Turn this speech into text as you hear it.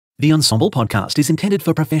The Ensombl podcast is intended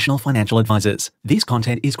for professional financial advisors. This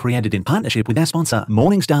content is created in partnership with our sponsor,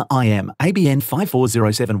 Morningstar IM, ABN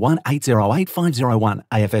 54071808501,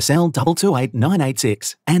 AFSL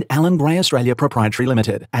 228986, and Allan Gray Australia Proprietary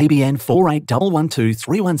Limited, ABN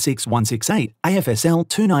 48112316168, AFSL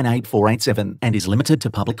 298487, and is limited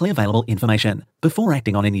to publicly available information. Before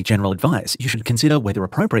acting on any general advice, you should consider whether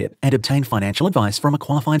appropriate and obtain financial advice from a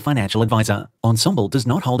qualified financial advisor. Ensombl does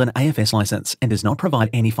not hold an AFS license and does not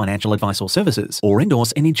provide any financial advice or services or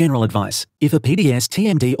endorse any general advice. If a PDS,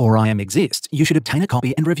 TMD or IM exists, you should obtain a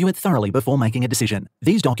copy and review it thoroughly before making a decision.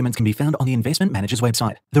 These documents can be found on the investment manager's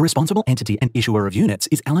website. The responsible entity and issuer of units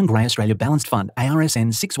is Allan Gray Australia Balanced Fund,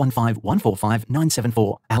 ARSN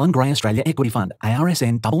 615145974, Allan Gray Australia Equity Fund,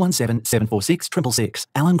 ARSN 11774666,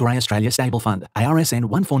 Allan Gray Australia Stable Fund, ARSN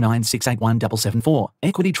 149681774,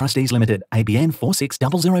 Equity Trustees Limited, ABN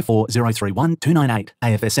 46004031298,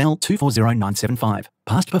 AFSL 240975.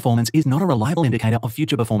 Past performance is not a reliable indicator of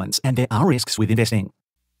future performance, and there are risks with investing.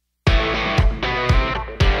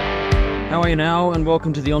 How are you now, and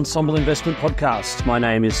welcome to the Ensombl Investment Podcast. My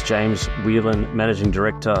name is James Whelan, Managing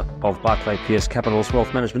Director of Barclay Pearce Capital's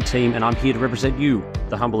Wealth Management Team, and I'm here to represent you,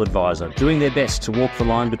 the humble advisor, doing their best to walk the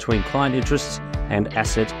line between client interests and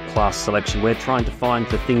asset class selection. We're trying to find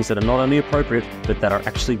the things that are not only appropriate, but that are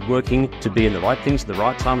actually working to be in the right things at the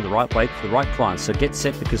right time, the right way, for the right clients. So get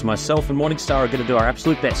set, because myself and Morningstar are going to do our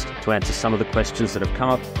absolute best to answer some of the questions that have come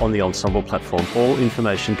up on the Ensombl platform. All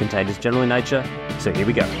information contained is general in nature, so here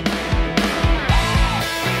we go.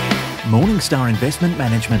 Morningstar Investment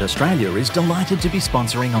Management Australia is delighted to be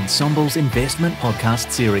sponsoring Ensombl's investment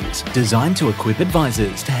podcast series, designed to equip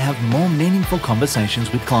advisors to have more meaningful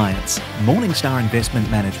conversations with clients. Morningstar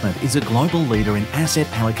Investment Management is a global leader in asset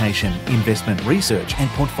allocation, investment research and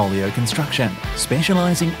portfolio construction.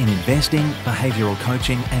 Specialising in investing, behavioural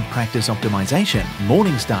coaching and practice optimisation,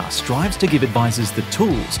 Morningstar strives to give advisors the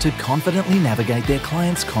tools to confidently navigate their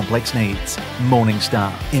clients' complex needs.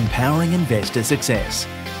 Morningstar, empowering investor success.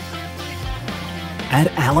 At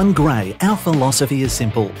Allan Gray, our philosophy is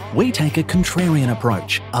simple. We take a contrarian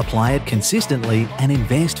approach, apply it consistently, and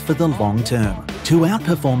invest for the long term. To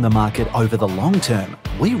outperform the market over the long term,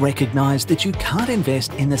 we recognise that you can't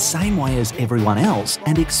invest in the same way as everyone else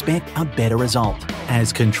and expect a better result.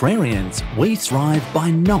 As contrarians, we thrive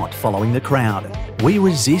by not following the crowd. We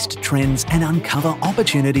resist trends and uncover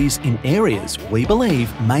opportunities in areas we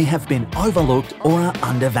believe may have been overlooked or are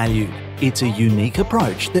undervalued. It's a unique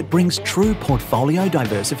approach that brings true portfolio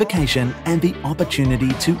diversification and the opportunity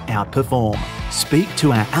to outperform. Speak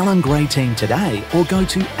to our Allan Gray team today or go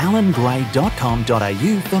to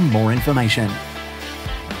allangray.com.au for more information.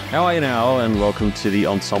 How are you now, and welcome to the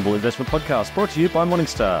Ensombl Investment Podcast, brought to you by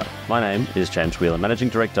Morningstar. My name is James Whelan, Managing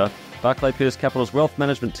Director, Barclay Pearce Capital's Wealth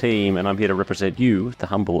Management Team, and I'm here to represent you, the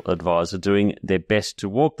humble advisor, doing their best to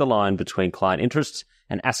walk the line between client interests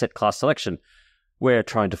and asset class selection. We're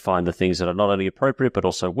trying to find the things that are not only appropriate, but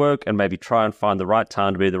also work, and maybe try and find the right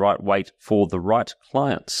time to be the right weight for the right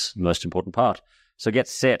clients. Most important part. So get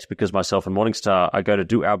set, because myself and Morningstar are going to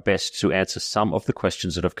do our best to answer some of the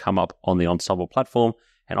questions that have come up on the Ensombl platform.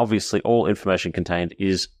 And obviously, all information contained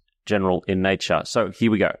is general in nature. So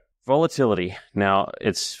here we go. Volatility. Now,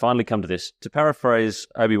 it's finally come to this. To paraphrase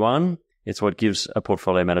Obi-Wan, it's what gives a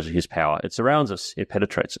portfolio manager his power. It surrounds us. It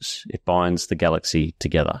penetrates us. It binds the galaxy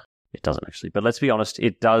together. It doesn't actually. But let's be honest,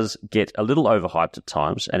 it does get a little overhyped at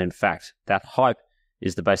times. And in fact, that hype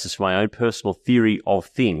is the basis for my own personal theory of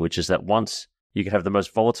thing, which is that once you can have the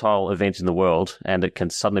most volatile event in the world and it can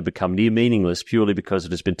suddenly become near meaningless purely because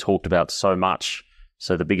it has been talked about so much.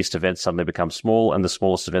 So the biggest events suddenly become small, and the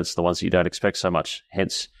smallest events are the ones that you don't expect so much.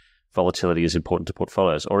 Hence, volatility is important to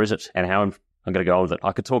portfolios. Or is it? And how I'm going to go on with it.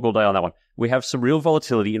 I could talk all day on that one. We have some real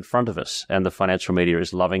volatility in front of us, and the financial media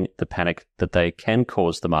is loving the panic that they can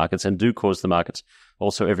cause the markets and do cause the markets.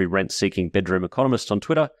 Also, every rent-seeking bedroom economist on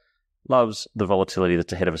Twitter loves the volatility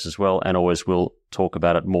that's ahead of us as well, and always will talk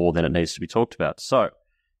about it more than it needs to be talked about. So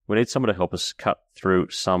we need someone to help us cut through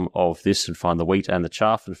some of this and find the wheat and the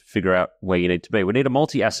chaff and figure out where you need to be. We need a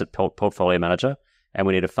multi-asset portfolio manager, and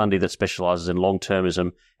we need a fundie that specialises in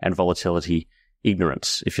long-termism and volatility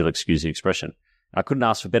ignorance, if you'll excuse the expression. I couldn't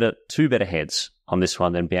ask for two better heads on this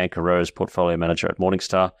one than Bianca Rose, portfolio manager at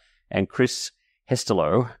Morningstar, and Chris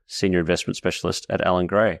Hestelow, senior investment specialist at Allan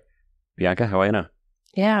Gray. Bianca, how are you now?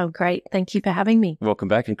 Yeah, I'm great. Thank you for having me. Welcome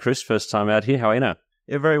back. And Chris, first time out here. How are you now?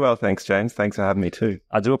 Yeah, very well, thanks, James. Thanks for having me too.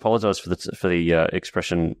 I do apologise for the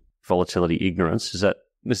expression volatility ignorance. Is that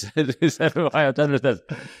why? I don't know if that's...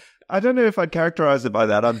 I don't know if I'd characterise it by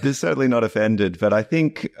that. I'm certainly not offended, but I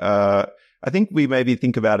think I think we maybe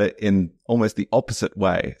think about it in almost the opposite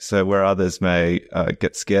way. So where others may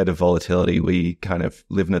get scared of volatility, we kind of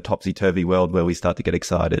live in a topsy-turvy world where we start to get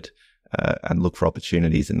excited and look for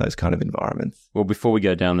opportunities in those kind of environments. Well, before we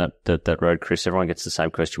go down that road, Chris, everyone gets the same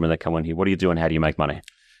question when they come on here. What do you do and how do you make money?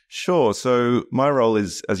 Sure. So my role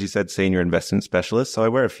is, as you said, senior investment specialist. So I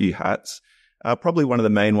wear a few hats. Probably one of the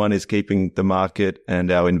main one is keeping the market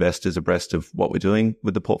and our investors abreast of what we're doing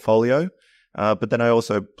with the portfolio. But then I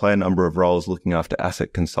also play a number of roles looking after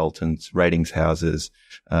asset consultants, ratings houses,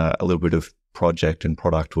 a little bit of project and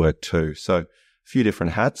product work too. So a few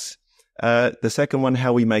different hats. The second one,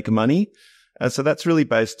 how we make money. So that's really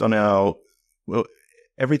based on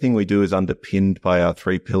everything we do is underpinned by our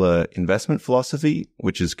 3-pillar investment philosophy,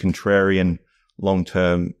 which is contrarian,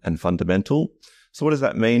 long-term, and fundamental. So what does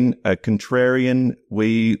that mean? Contrarian,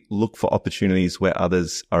 we look for opportunities where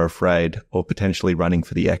others are afraid or potentially running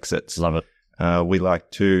for the exits. Love it. We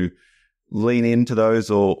like to lean into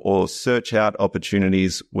those or search out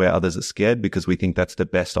opportunities where others are scared because we think that's the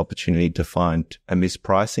best opportunity to find a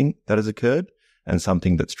mispricing that has occurred and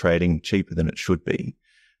something that's trading cheaper than it should be.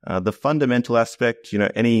 The fundamental aspect,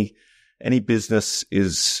 any business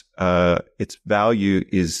is, its value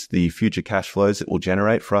is the future cash flows it will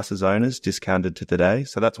generate for us as owners discounted to today.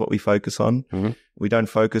 So that's what we focus on. Mm-hmm. We don't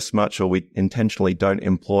focus much, or we intentionally don't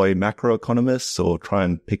employ macroeconomists or try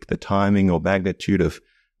and pick the timing or magnitude of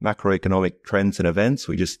macroeconomic trends and events.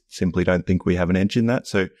 We just simply don't think we have an edge in that.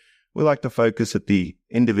 So we like to focus at the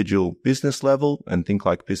individual business level and think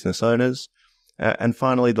like business owners. And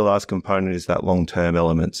finally, the last component is that long-term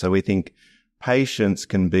element. So we think patience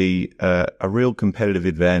can be a real competitive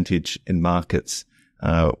advantage in markets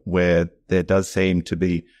where there does seem to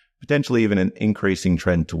be potentially even an increasing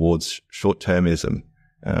trend towards short-termism.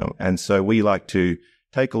 And so we like to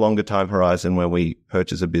take a longer time horizon when we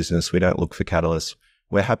purchase a business. We don't look for catalysts.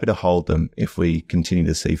 We're happy to hold them if we continue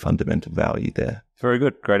to see fundamental value there. Very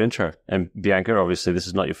good. Great intro. And Bianca, obviously this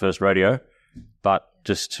is not your first rodeo, but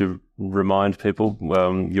just to remind people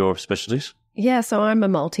your specialties. Yeah, so I'm a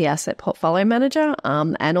multi-asset portfolio manager,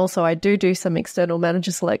 and also I do some external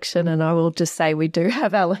manager selection, and I will just say we do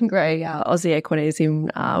have Allan Gray, Aussie Equities,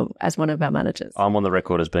 as one of our managers. I'm on the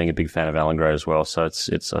record as being a big fan of Allan Gray as well, so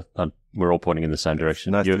we're all pointing in the same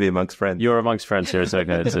direction. Nice to be amongst friends. You're amongst friends here, so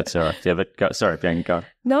it's all right. Yeah, but sorry, Bianca, go on.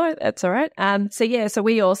 No, that's all right. So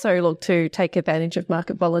we also look to take advantage of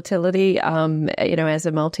market volatility, as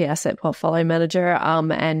a multi-asset portfolio manager.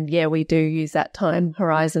 We do use that time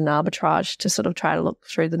horizon arbitrage to sort of try to look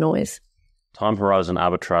through the noise. Time horizon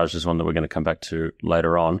arbitrage is one that we're going to come back to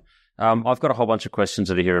later on. I've got a whole bunch of questions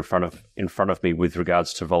that are here in front of me with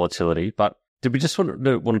regards to volatility, but did we just want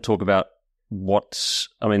to talk about I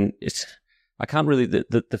can't really,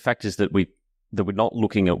 the fact is that we're not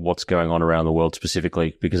looking at what's going on around the world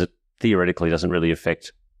specifically because it theoretically doesn't really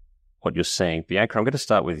affect what you're seeing. Bianca, I'm going to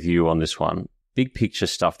start with you on this one. Big picture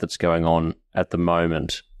stuff that's going on at the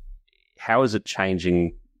moment. How is it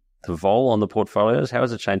changing the vol on the portfolios? How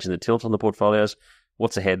is it changing the tilt on the portfolios?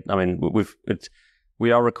 What's ahead? I mean,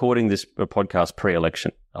 we are recording this podcast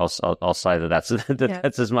pre-election. I'll say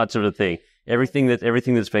that's as much of a thing. Everything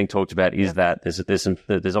that's being talked about is that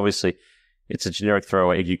there's obviously, it's a generic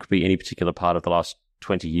throwaway. It could be any particular part of the last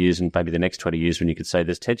 20 years and maybe the next 20 years when you could say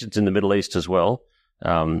there's tensions in the Middle East as well.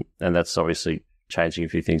 And that's obviously changing a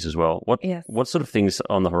few things as well. What sort of things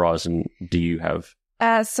on the horizon do you have?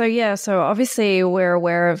 So obviously we're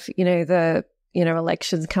aware of, the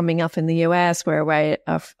elections coming up in the US. We're aware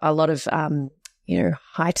of a lot of,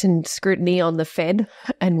 heightened scrutiny on the Fed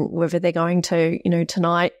and whether they're going to,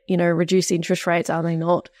 tonight, reduce interest rates, are they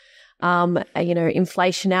not?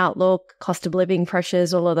 Inflation outlook, cost of living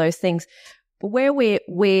pressures, all of those things. But where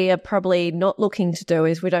we are probably not looking to do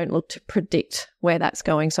is we don't look to predict where that's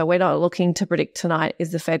going. So we're not looking to predict tonight,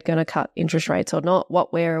 is the Fed going to cut interest rates or not?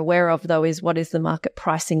 What we're aware of, though, is what is the market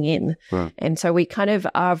pricing in? Right. And so we kind of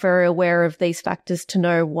are very aware of these factors to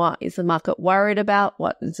know what is the market worried about,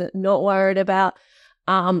 what is it not worried about,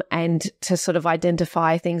 and to sort of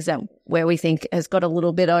identify things that where we think has got a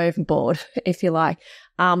little bit overboard, if you like.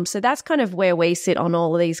 So that's kind of where we sit on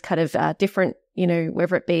all of these kind of different,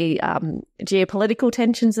 whether it be geopolitical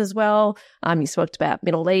tensions as well. You spoke about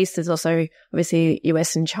Middle East. There's also obviously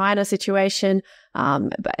US and China situation.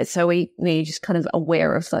 So we're just kind of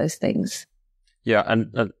aware of those things. Yeah,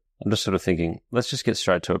 and I'm just sort of thinking, let's just get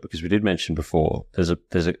straight to it because we did mention before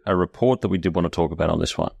there's a report that we did want to talk about on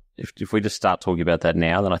this one. If we just start talking about that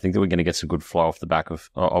now, then I think that we're going to get some good flow off the back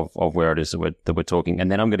of where it is that we're talking,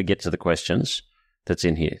 and then I'm going to get to the questions that's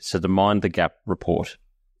in here. So the Mind the Gap report,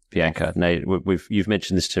 Bianca. Now you've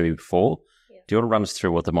mentioned this to me before. Yeah. Do you want to run us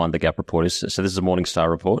through what the Mind the Gap report is? So this is a Morningstar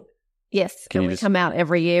report. Yes, and we come out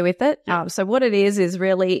every year with it. Yeah. So what it is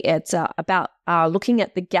really it's about looking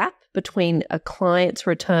at the gap between a client's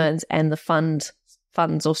returns and the funds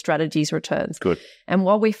or strategies returns. Good. And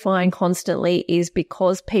what we find constantly is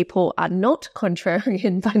because people are not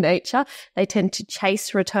contrarian by nature, they tend to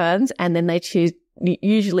chase returns and then they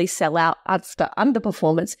usually sell out after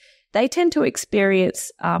underperformance. They tend to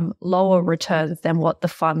experience lower returns than what the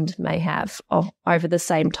fund may have over the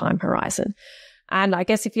same time horizon. And I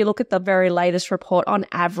guess if you look at the very latest report, on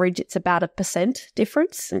average, it's about 1%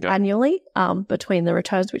 difference annually between the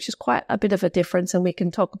returns, which is quite a bit of a difference. And we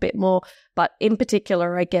can talk a bit more. But in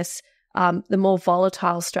particular, I guess the more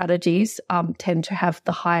volatile strategies tend to have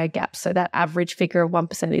the higher gaps. So that average figure of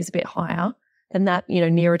 1% is a bit higher than that,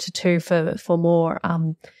 nearer to 2% for more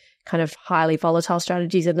kind of highly volatile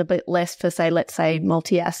strategies, and a bit less for, let's say,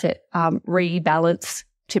 multi-asset rebalance.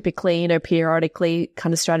 Typically, periodically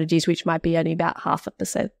kind of strategies, which might be only about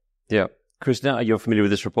 0.5%. Yeah. Chris, now you're familiar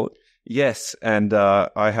with this report? Yes, and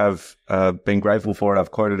I have been grateful for it.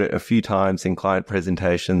 I've quoted it a few times in client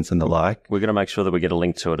presentations and the like. We're going to make sure that we get a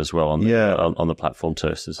link to it as well on the platform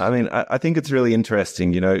too. I think it's really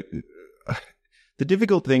interesting. The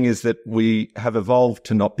difficult thing is that we have evolved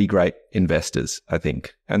to not be great investors, I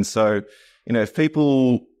think. And so, if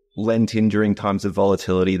people lent in during times of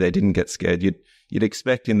volatility, they didn't get scared. You'd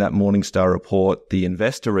expect in that Morningstar report the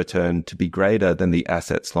investor return to be greater than the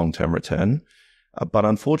asset's long-term return. But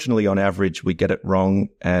unfortunately, on average, we get it wrong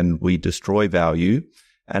and we destroy value.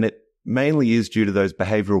 And it mainly is due to those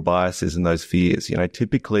behavioral biases and those fears.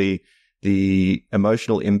 Typically the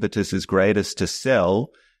emotional impetus is greatest to sell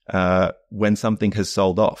when something has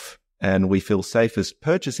sold off. And we feel safest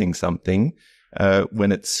purchasing something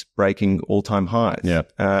when it's breaking all-time highs. Yeah.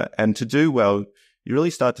 And to do well, you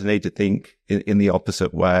really start to need to think in the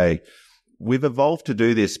opposite way. We've evolved to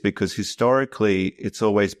do this because historically it's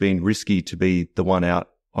always been risky to be the one out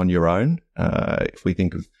on your own. If we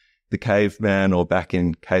think of the caveman or back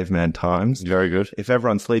in caveman times. Very good. If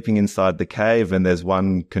everyone's sleeping inside the cave and there's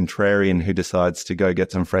one contrarian who decides to go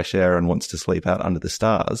get some fresh air and wants to sleep out under the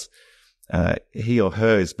stars, he or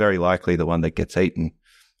her is very likely the one that gets eaten.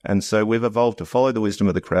 And so we've evolved to follow the wisdom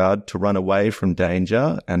of the crowd, to run away from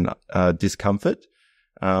danger and discomfort.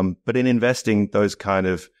 But in investing, those kind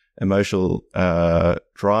of emotional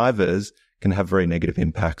drivers can have very negative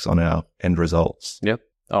impacts on our end results. Yep.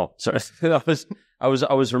 Oh, sorry. I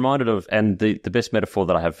was reminded of, and the best metaphor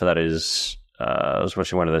that I have for that is I was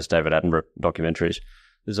watching one of those David Attenborough documentaries.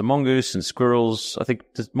 There's a mongoose and squirrels. I think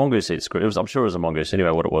the mongoose eats squirrels. I'm sure it was a mongoose.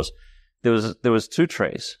 Anyway, what it was, there was two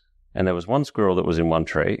trees, and there was one squirrel that was in one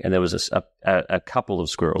tree, and there was a couple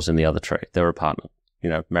of squirrels in the other tree. They were a partner,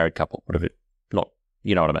 married couple, whatever. Not,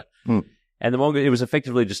 you know what I mean. And the mongoose, it was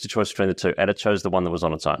effectively just a choice between the two, and it chose the one that was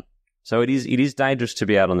on its own. So it is dangerous to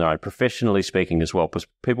be out on their own, professionally speaking as well, because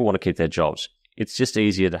people want to keep their jobs. It's just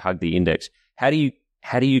easier to hug the index. How do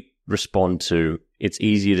you respond to it's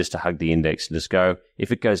easier just to hug the index and just go,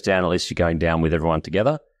 if it goes down, at least you're going down with everyone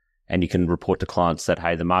together, and you can report to clients that,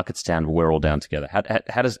 hey, the market's down, but we're all down together.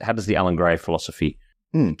 How does the Allan Gray philosophy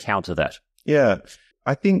counter that? Yeah,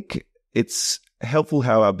 I think it's helpful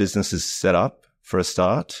how our business is set up for a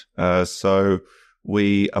start. So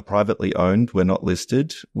we are privately owned. We're not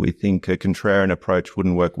listed. We think a contrarian approach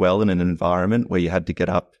wouldn't work well in an environment where you had to get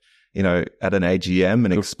up, at an AGM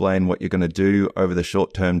and explain what you're going to do over the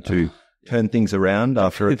short term to turn things around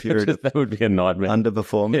after a period of that would be a nightmare.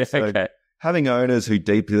 Underperformance. Yeah, okay. So having owners who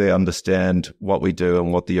deeply understand what we do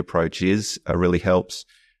and what the approach is really helps.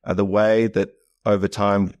 The way that over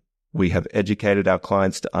time we have educated our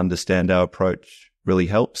clients to understand our approach really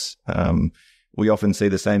helps. We often see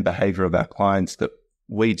the same behavior of our clients that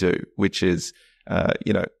we do, which is,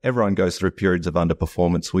 everyone goes through periods of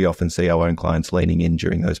underperformance. We often see our own clients leaning in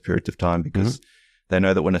during those periods of time because they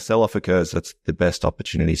know that when a sell-off occurs, that's the best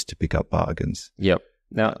opportunities to pick up bargains. Yep.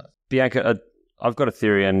 Now, Bianca, I've got a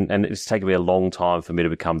theory, and it's taken me a long time for me to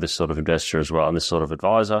become this sort of investor as well, and this sort of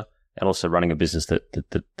advisor, and also running a business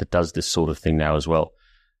that does this sort of thing now as well.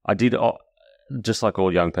 I did, just like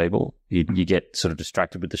all young people, you get sort of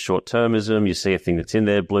distracted with the short-termism. You see a thing that's in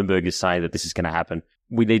there. Bloomberg is saying that this is going to happen.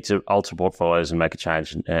 We need to alter portfolios and make a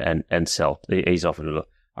change and sell, ease off it.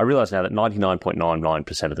 I realize now that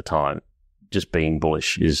 99.99% of the time, just being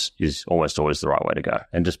bullish is almost always the right way to go,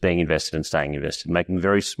 and just being invested and staying invested, making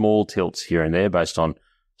very small tilts here and there based on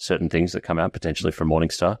certain things that come out potentially from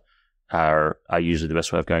Morningstar are usually the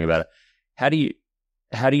best way of going about it.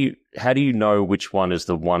 How do you know which one is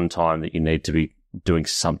the one time that you need to be doing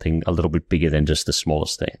something a little bit bigger than just the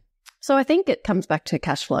smallest thing? So I think it comes back to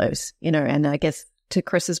cash flows, and I guess to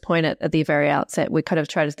Chris's point at the very outset, we kind of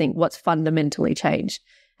try to think what's fundamentally changed.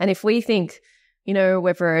 And if we think,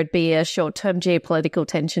 whether it be a short-term geopolitical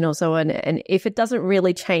tension or so on, and if it doesn't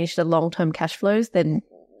really change the long-term cash flows, then,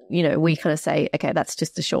 we kind of say, okay, that's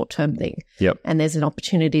just a short-term thing. Yep. And there's an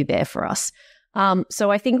opportunity there for us.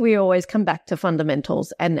 So I think we always come back to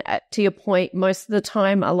fundamentals. And to your point, most of the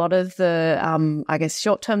time, a lot of the,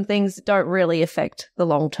 short-term things don't really affect the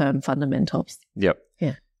long-term fundamentals. Yep.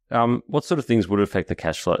 Yeah. What sort of things would affect the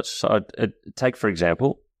cash flows? So take, for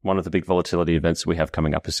example, one of the big volatility events that we have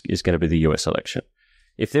coming up is going to be the US election.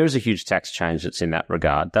 If there is a huge tax change that's in that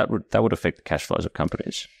regard, that would affect the cash flows of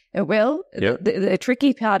companies. It will. Yep. The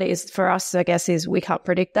tricky part is for us, I guess, is we can't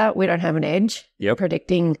predict that. We don't have an edge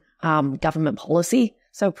predicting government policy.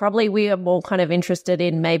 So probably we are more kind of interested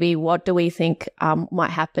in maybe what do we think might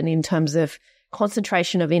happen in terms of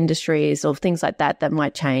concentration of industries or things like that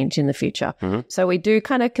might change in the future. Mm-hmm. So we do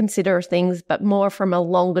kind of consider things, but more from a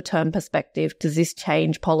longer term perspective. Does this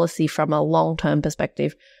change policy from a long term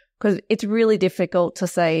perspective? Because it's really difficult to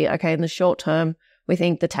say, okay, in the short term, we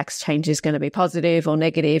think the tax change is going to be positive or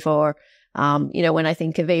negative, or, when I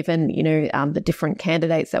think of even, the different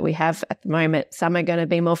candidates that we have at the moment, some are going to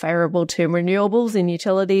be more favorable to renewables and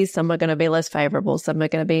utilities. Some are going to be less favorable. Some are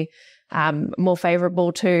going to be more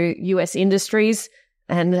favorable to US industries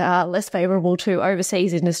and less favorable to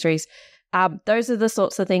overseas industries. Those are the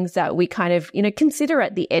sorts of things that we kind of, consider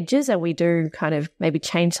at the edges, and we do kind of maybe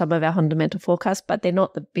change some of our fundamental forecasts, but they're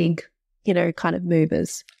not the big, kind of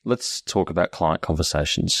movers. Let's talk about client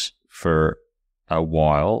conversations for a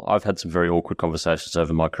while. I've had some very awkward conversations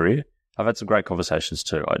over my career. I've had some great conversations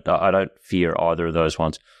too. I don't fear either of those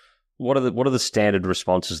ones. What are the standard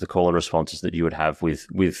responses, the call and responses that you would have with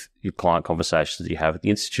your client conversations that you have at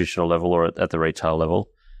the institutional level or at the retail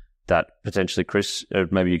level? That potentially, Chris,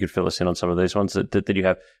 maybe you could fill us in on some of these ones that you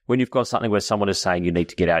have when you've got something where someone is saying you need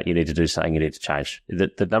to get out, you need to do something, you need to change.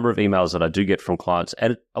 The number of emails that I do get from clients,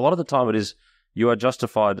 and a lot of the time it is, you are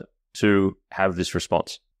justified to have this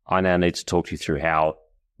response. I now need to talk to you through how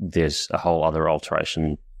there's a whole other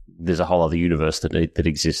alteration. There's a whole other universe that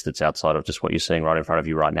exists that's outside of just what you're seeing right in front of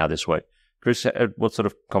you right now this week. Chris, what sort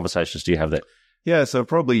of conversations do you have there? Yeah, so it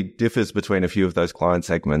probably differs between a few of those client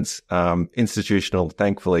segments. Institutional,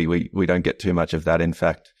 thankfully, we don't get too much of that. In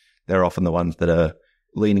fact, they're often the ones that are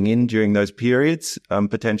leaning in during those periods,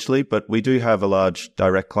 potentially. But we do have a large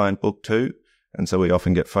direct client book too. And so we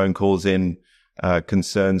often get phone calls in,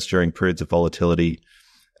 concerns during periods of volatility.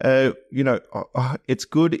 It's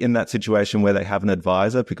good in that situation where they have an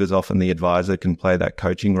advisor, because often the advisor can play that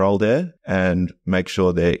coaching role there and make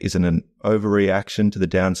sure there isn't an overreaction to the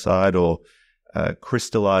downside or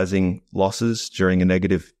crystallizing losses during a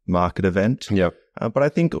negative market event. Yep. But I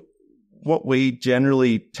think what we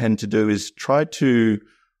generally tend to do is try to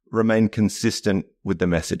remain consistent with the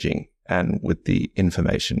messaging and with the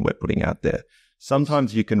information we're putting out there.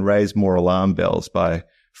 Sometimes you can raise more alarm bells by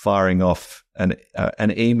firing off an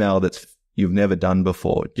email that's you've never done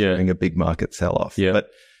before during a big market sell-off. Yeah. But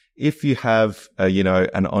if you have,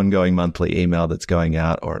 an ongoing monthly email that's going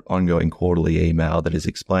out or an ongoing quarterly email that is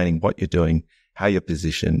explaining what you're doing, how you're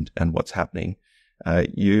positioned, and what's happening,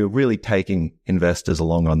 you're really taking investors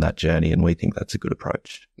along on that journey, and we think that's a good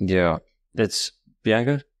approach. Yeah. It's,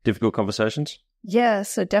 Bianca, difficult conversations? Yeah,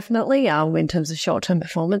 so definitely in terms of short-term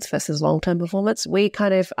performance versus long-term performance, we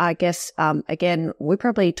kind of, I guess, again, we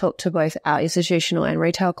probably talk to both our institutional and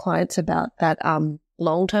retail clients about that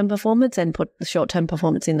long-term performance and put the short-term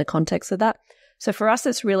performance in the context of that. So for us,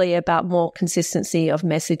 it's really about more consistency of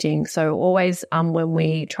messaging. So always when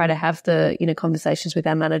we try to have the conversations with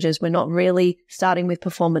our managers, we're not really starting with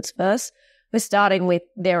performance first. We're starting with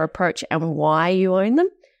their approach and why you own them.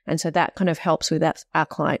 And so that kind of helps with our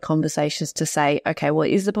client conversations to say, okay, well,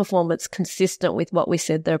 is the performance consistent with what we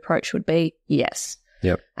said the approach would be? Yes.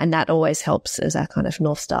 Yep. And that always helps as our kind of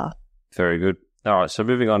North Star. Very good. All right. So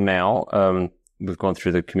moving on now, we've gone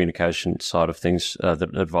through the communication side of things that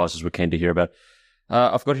advisors were keen to hear about.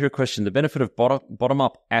 I've got here a question. The benefit of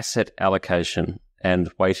bottom-up asset allocation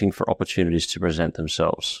and waiting for opportunities to present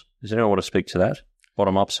themselves. Does anyone want to speak to that?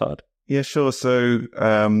 Bottom-up side? Yeah, sure. So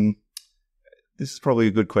this is probably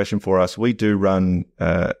a good question for us. We do run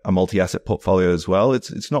a multi-asset portfolio as well.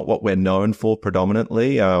 It's not what we're known for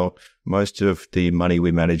predominantly. Most of the money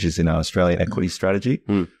we manage is in our Australian equity strategy.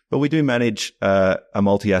 But we do manage a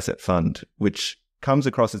multi-asset fund, which comes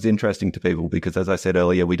across as interesting to people because, as I said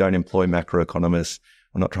earlier, we don't employ macroeconomists.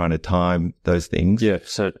 We're not trying to time those things. Yeah.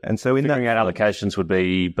 So in figuring out allocations would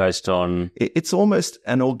be based on... It's almost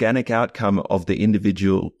an organic outcome of the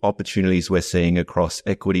individual opportunities we're seeing across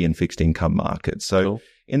equity and fixed income markets. So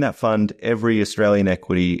in that fund, every Australian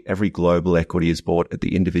equity, every global equity is bought at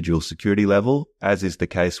the individual security level, as is the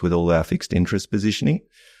case with all our fixed interest positioning.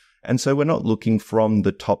 And so we're not looking from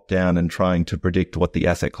the top down and trying to predict what the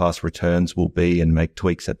asset class returns will be and make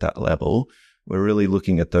tweaks at that level. We're really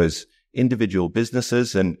looking at those individual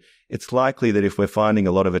businesses, and it's likely that if we're finding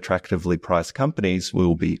a lot of attractively priced companies, we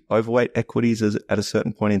will be overweight equities at a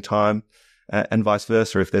certain point in time, and vice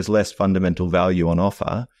versa. If there's less fundamental value on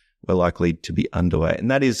offer, we're likely to be underweight.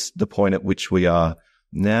 And that is the point at which we are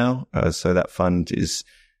now. So that fund is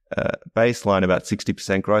baseline about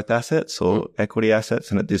 60% growth assets or equity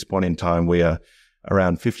assets. And at this point in time, we are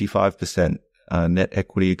around 55% net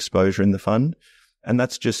equity exposure in the fund. And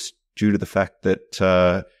that's just due to the fact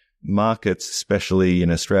that markets, especially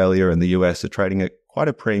in Australia and the US, are trading at quite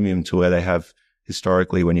a premium to where they have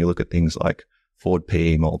historically when you look at things like forward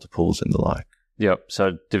PE multiples and the like. Yep.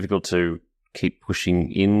 So difficult to keep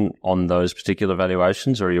pushing in on those particular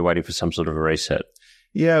valuations, or are you waiting for some sort of a reset?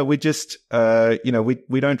 Yeah, we just,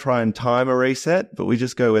 we don't try and time a reset, but we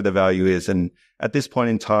just go where the value is. And at this point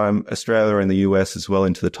in time, Australia and the US as well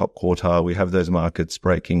into the top quartile, we have those markets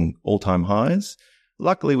breaking all-time highs.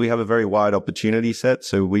 Luckily, we have a very wide opportunity set.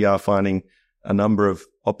 So we are finding a number of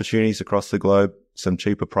opportunities across the globe, some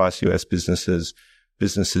cheaper price US businesses,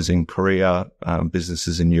 businesses in Korea,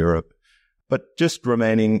 businesses in Europe, but just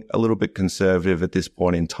remaining a little bit conservative at this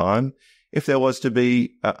point in time. If there was to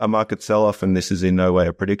be a market sell-off, and this is in no way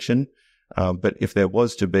a prediction, but if there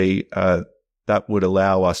was to be, that would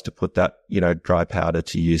allow us to put that, dry powder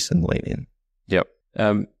to use and lean in. Yep.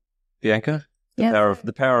 Bianca,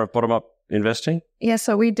 the power of bottom-up investing? Yeah,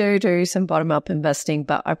 so we do some bottom-up investing,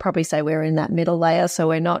 but I'd probably say we're in that middle layer, so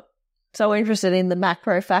we're not so interested in the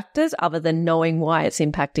macro factors other than knowing why it's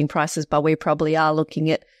impacting prices, but we probably are looking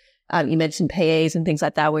at you mentioned PEs and things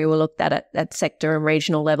like that. We will look at sector and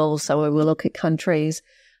regional levels. So we will look at countries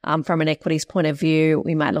from an equities point of view.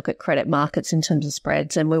 We might look at credit markets in terms of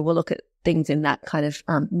spreads, and we will look at things in that kind of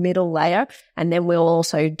middle layer. And then we'll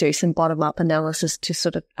also do some bottom-up analysis to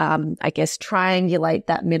sort of, triangulate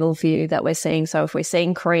that middle view that we're seeing. So if we're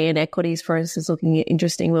seeing Korean equities, for instance, looking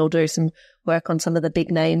interesting, we'll do some work on some of the big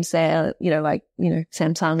names there,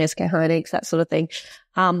 Samsung, SK Hynix, that sort of thing.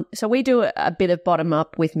 So we do a bit of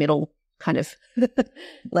bottom-up with middle kind of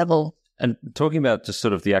level. And talking about just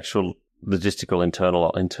sort of the actual logistical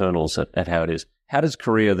internals at how it is, how does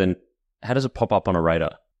it pop up on a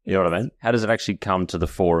radar? You know what I mean? How does it actually come to the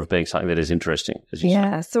fore of being something that is interesting?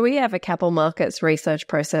 So we have a capital markets research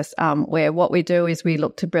process where what we do is we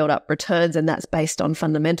look to build up returns, and that's based on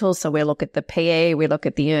fundamentals. So we look at the PE, we look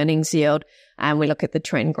at the earnings yield, and we look at the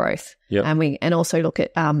trend growth. Yep. And also look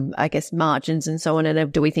at, margins and so on.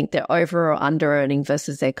 And do we think they're over or under earning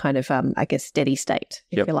versus their kind of, steady state,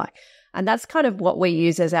 if you like. And that's kind of what we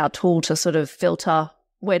use as our tool to sort of filter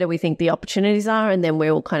where do we think the opportunities are, and then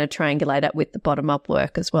we'll kind of triangulate it with the bottom-up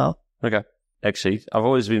work as well. Okay. Actually, I've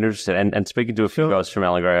always been interested, and speaking to a few guys from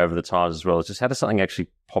Allan Gray over the times as well, it's just how does something actually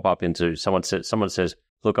pop up into someone says,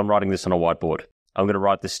 look, I'm writing this on a whiteboard. I'm going to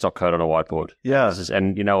write this stock code on a whiteboard. Yeah.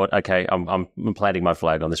 And you know what? Okay, I'm planting my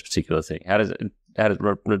flag on this particular thing. How does it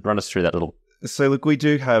run us through that little? So look, we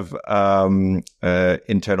do have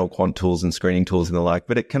internal quant tools and screening tools and the like,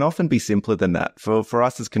 but it can often be simpler than that. For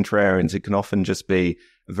us as contrarians, it can often just be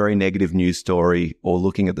a very negative news story or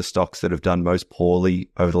looking at the stocks that have done most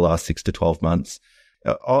poorly over the last 6 to 12 months.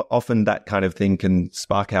 Often that kind of thing can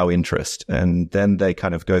spark our interest, and then they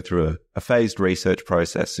kind of go through a phased research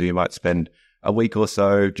process. So you might spend a week or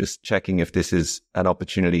so just checking if this is an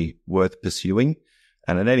opportunity worth pursuing.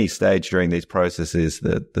 And at any stage during these processes,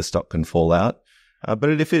 the stock can fall out.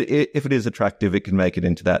 But if it is attractive, it can make it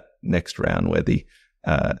into that next round where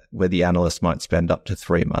the analyst might spend up to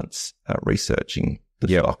 3 months researching the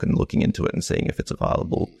stock and looking into it and seeing if it's a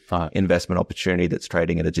viable investment opportunity that's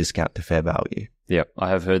trading at a discount to fair value. Yeah, I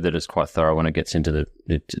have heard that it's quite thorough when it gets into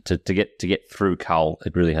to get through cull.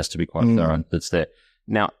 It really has to be quite thorough. That's there.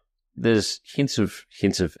 Now, there's hints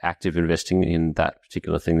of active investing in that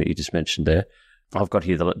particular thing that you just mentioned there. I've got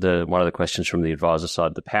here the one of the questions from the advisor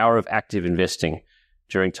side: the power of active investing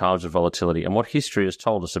during times of volatility, and what history has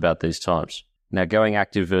told us about these times. Now, going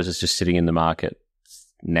active versus just sitting in the market.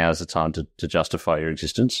 Now's the time to justify your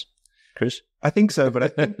existence. Chris? I think so, but I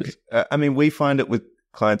think, we find it with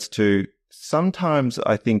clients too. Sometimes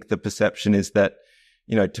I think the perception is that,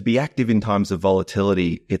 to be active in times of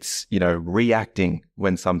volatility, it's, reacting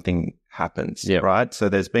when something happens, right? So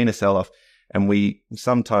there's been a sell-off, and we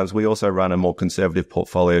also run a more conservative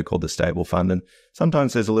portfolio called the stable fund. And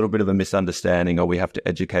sometimes there's a little bit of a misunderstanding, or we have to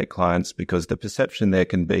educate clients because the perception there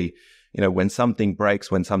can be, when something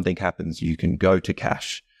breaks, when something happens, you can go to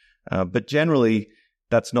cash. But generally,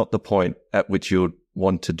 that's not the point at which you'd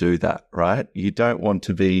want to do that, right? You don't want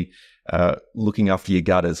to be looking after your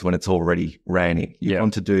gutters when it's already raining. You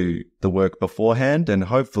want to do the work beforehand and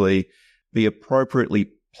hopefully be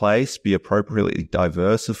appropriately placed, be appropriately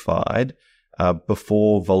diversified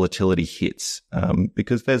before volatility hits.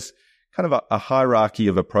 Because there's kind of a hierarchy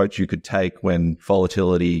of approach you could take when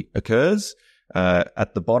volatility occurs.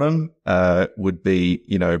 At the bottom would be,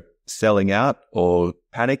 selling out or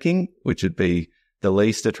panicking, which would be the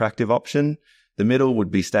least attractive option. The middle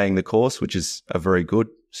would be staying the course, which is a very good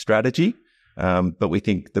strategy. But we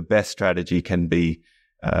think the best strategy can be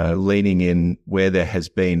leaning in where there has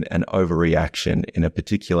been an overreaction in a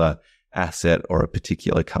particular asset or a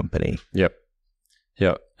particular company. Yep.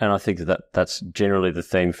 Yeah. And I think that's generally the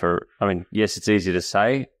theme for, yes, it's easy to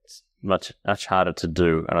say, it's much harder to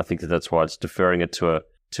do. And I think that's why it's deferring it to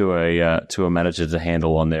a manager to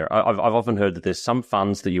handle on there. I've often heard that there's some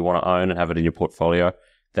funds that you want to own and have it in your portfolio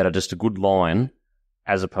that are just a good line,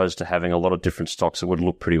 as opposed to having a lot of different stocks that would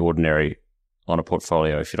look pretty ordinary on a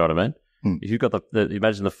portfolio, if you know what I mean. If you've got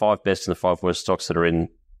imagine the 5 best and the 5 worst stocks that are in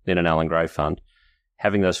an Allan Gray fund,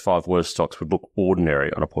 having those 5 worst stocks would look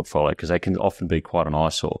ordinary on a portfolio because they can often be quite an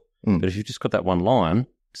eyesore. But if you've just got that one line,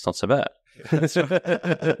 it's not so bad.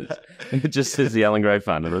 It just says the Allan Gray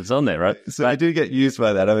fund and it's on there, right? So we do get used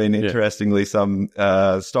by that. Interestingly, some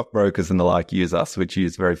stockbrokers and the like use us, which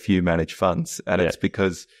use very few managed funds. And it's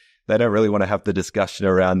because they don't really want to have the discussion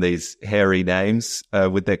around these hairy names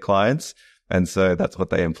with their clients. And so that's what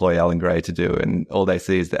they employ Allan Gray to do. And all they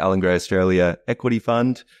see is the Allan Gray Australia Equity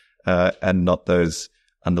Fund and not those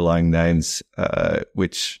underlying names,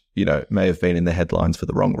 which, may have been in the headlines for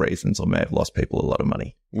the wrong reasons or may have lost people a lot of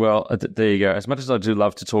money. Well, there you go. As much as I do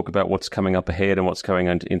love to talk about what's coming up ahead and what's going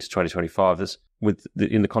into 2025,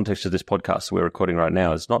 in the context of this podcast that we're recording right now,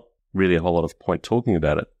 there's not really a whole lot of point talking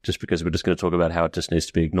about it, just because we're just going to talk about how it just needs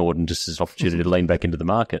to be ignored and just as an opportunity to lean back into the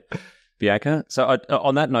market. Bianca, so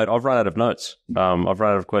on that note, I've run out of notes. I've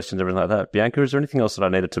run out of questions, everything like that. Bianca, is there anything else that I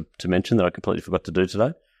needed to mention that I completely forgot to do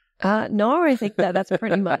today? No, I think that's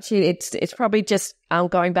pretty much it. It's probably just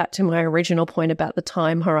going back to my original point about the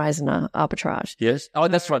time horizon arbitrage. Yes. Oh,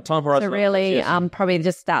 that's right. Time horizon. So really, yes. Probably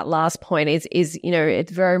just that last point is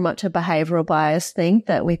it's very much a behavioural bias thing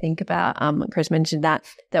that we think about. Chris mentioned that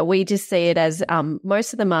we just see it as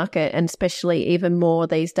most of the market, and especially even more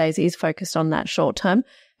these days, is focused on that short term.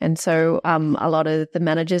 And so a lot of the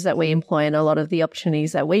managers that we employ and a lot of the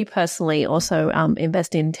opportunities that we personally also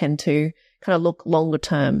invest in tend to kind of look longer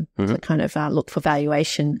term, to kind of look for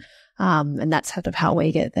valuation. And that's sort of how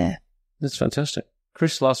we get there. That's fantastic.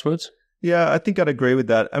 Chris, last words? Yeah, I think I'd agree with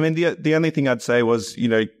that. The only thing I'd say was,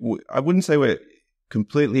 I wouldn't say we're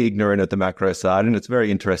completely ignorant at the macro side, and it's very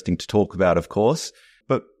interesting to talk about, of course.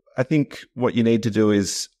 But I think what you need to do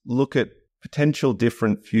is look at potential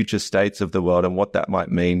different future states of the world and what that might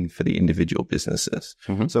mean for the individual businesses.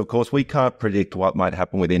 So, of course, we can't predict what might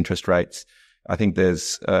happen with interest rates. I think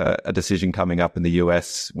there's a decision coming up in the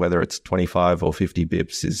US, whether it's 25 or 50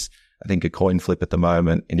 bips is, I think, a coin flip at the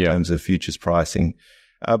moment in terms of futures pricing.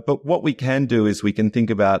 But what we can do is we can think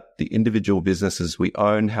about the individual businesses we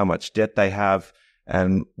own, how much debt they have,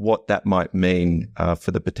 and what that might mean for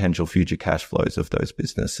the potential future cash flows of those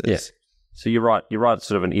businesses. Yeah. So you're right. It's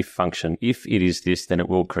sort of an if function. If it is this, then it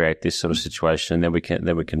will create this sort of situation, and then we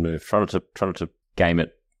can move. Try not to game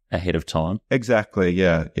it ahead of time. Exactly.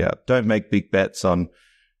 Yeah. Don't make big bets on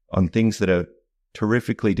things that are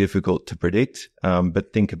terrifically difficult to predict,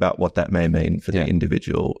 but think about what that may mean for the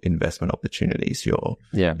individual investment opportunities you're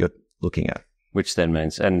looking at. Which then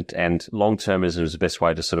means, and long-termism is the best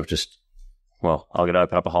way to sort of just, well, I'm going to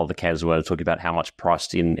open up a whole other can as well to talk about how much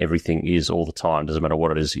priced in everything is all the time. Doesn't matter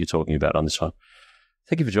what it is that you're talking about on this one.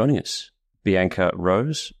 Thank you for joining us. Bianca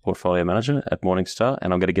Rose, Portfolio Manager at Morningstar,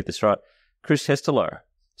 and I'm going to get this right, Chris Hestelow,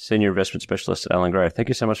 Senior Investment Specialist at Allan Gray. Thank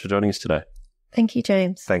you so much for joining us today. Thank you,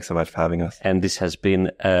 James. Thanks so much for having us. And this has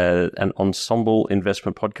been an Ensombl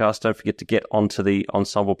investment podcast. Don't forget to get onto the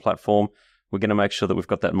Ensombl platform. We're going to make sure that we've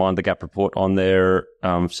got that Mind the Gap report on there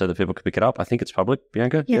so that people can pick it up. I think it's public,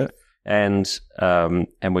 Bianca? Yeah. And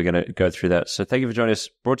we're going to go through that. So thank you for joining us.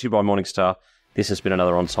 Brought to you by Morningstar. This has been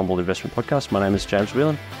another Ensombl investment podcast. My name is James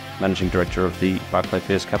Whelan, Managing Director of the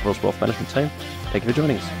Barclays Capital's Wealth Management team. Thank you for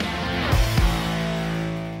joining us.